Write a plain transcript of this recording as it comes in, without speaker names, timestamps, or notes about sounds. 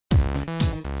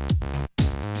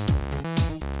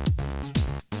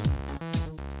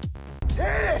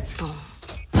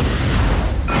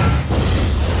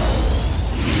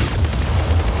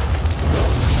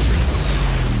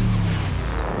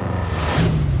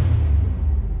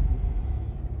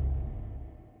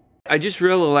I just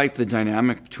really like the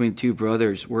dynamic between two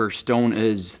brothers where Stone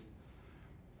is,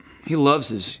 he loves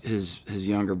his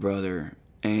younger brother,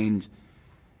 and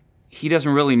he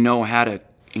doesn't really know how to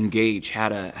engage, how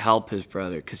to help his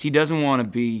brother, because he doesn't want to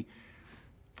be,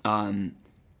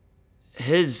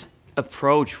 his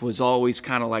approach was always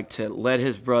kind of like to let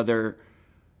his brother,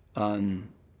 you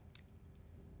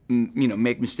know,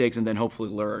 make mistakes and then hopefully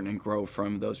learn and grow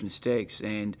from those mistakes,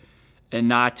 and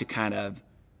not to kind of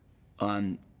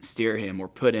steer him or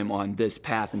put him on this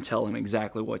path and tell him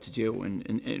exactly what to do,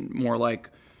 and more like,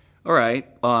 all right,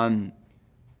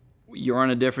 you're on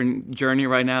a different journey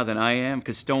right now than I am,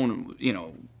 because Stone, you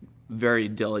know, very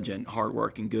diligent,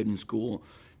 hardworking, good in school,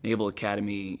 Naval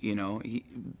Academy, you know,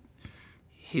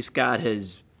 he's got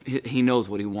his, he knows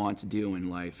what he wants to do in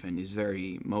life, and he's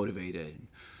very motivated,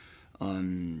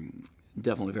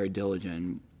 definitely very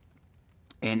diligent.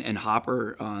 And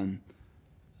Hopper,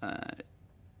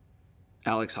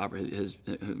 Alex Hopper,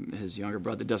 his younger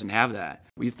brother, doesn't have that.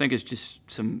 You think it's just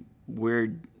some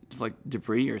weird, it's like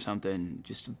debris or something,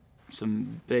 just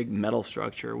some big metal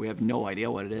structure. We have no idea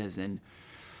what it is, and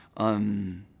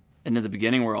in the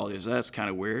beginning we're all just, that's kind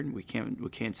of weird. We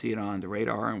can't see it on the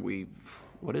radar, and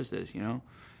what is this, you know?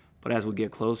 But as we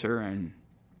get closer, and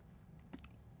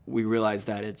we realize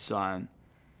that it's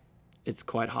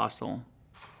quite hostile.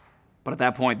 But at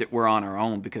that point, that we're on our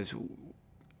own, because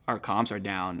our comms are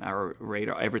down, our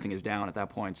radar, everything is down at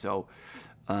that point. So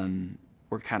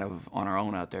we're kind of on our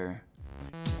own out there.